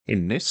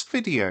In this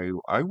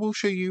video, I will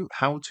show you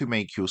how to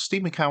make your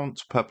Steam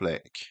account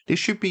public. This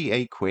should be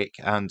a quick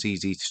and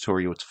easy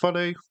tutorial to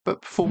follow, but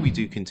before we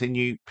do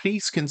continue,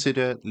 please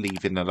consider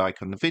leaving a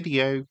like on the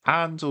video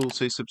and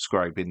also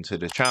subscribing to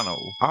the channel.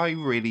 I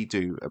really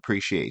do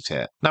appreciate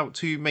it. Now,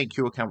 to make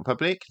your account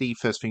public, the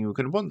first thing you're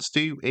going to want to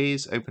do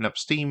is open up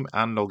Steam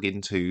and log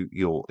into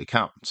your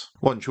account.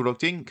 Once you're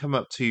logged in, come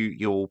up to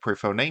your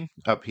profile name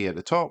up here at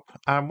the top,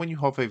 and when you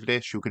hover over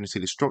this, you're going to see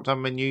this drop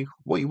down menu.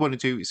 What you want to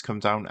do is come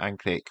down and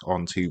click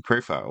onto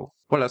profile.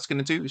 What that's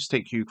going to do is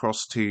take you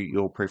across to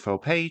your profile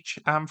page,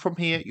 and from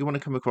here you want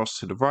to come across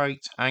to the right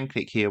and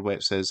click here where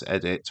it says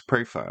edit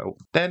profile.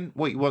 Then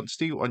what you want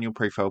to do on your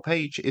profile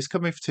page is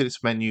come over to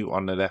this menu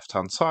on the left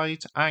hand side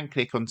and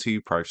click onto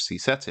privacy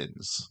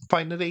settings.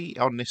 Finally,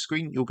 on this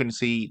screen you're going to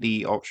see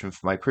the option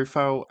for my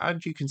profile,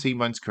 and you can see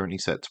mine's currently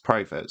set to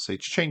private. So to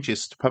change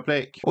this to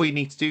public, all you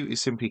need to do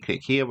is simply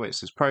click here where it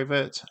says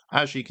private.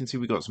 As you can see,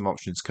 we've got some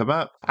options come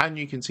up, and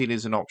you can see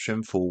there's an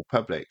option for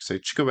public. So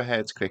just go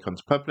ahead, click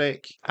onto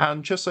public,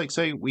 and just like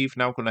so, we've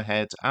now gone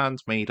ahead and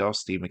made our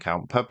Steam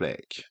account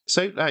public.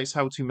 So that is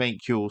how to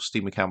make your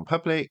Steam account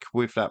public.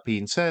 With that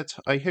being said,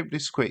 I hope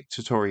this quick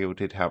tutorial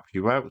did help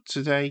you out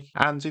today,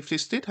 and if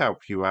this did help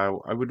you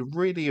out, I would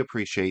really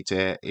appreciate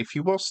it if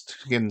you was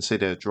to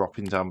consider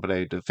dropping down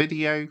below the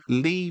video,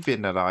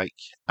 leaving a like,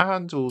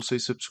 and also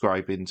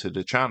subscribing to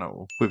the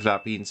channel. With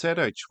that being said,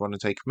 I just want to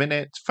take a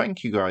minute,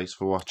 thank you guys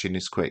for watching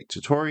this quick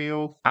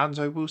tutorial, and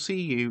I will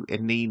see you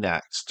in the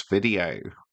next video.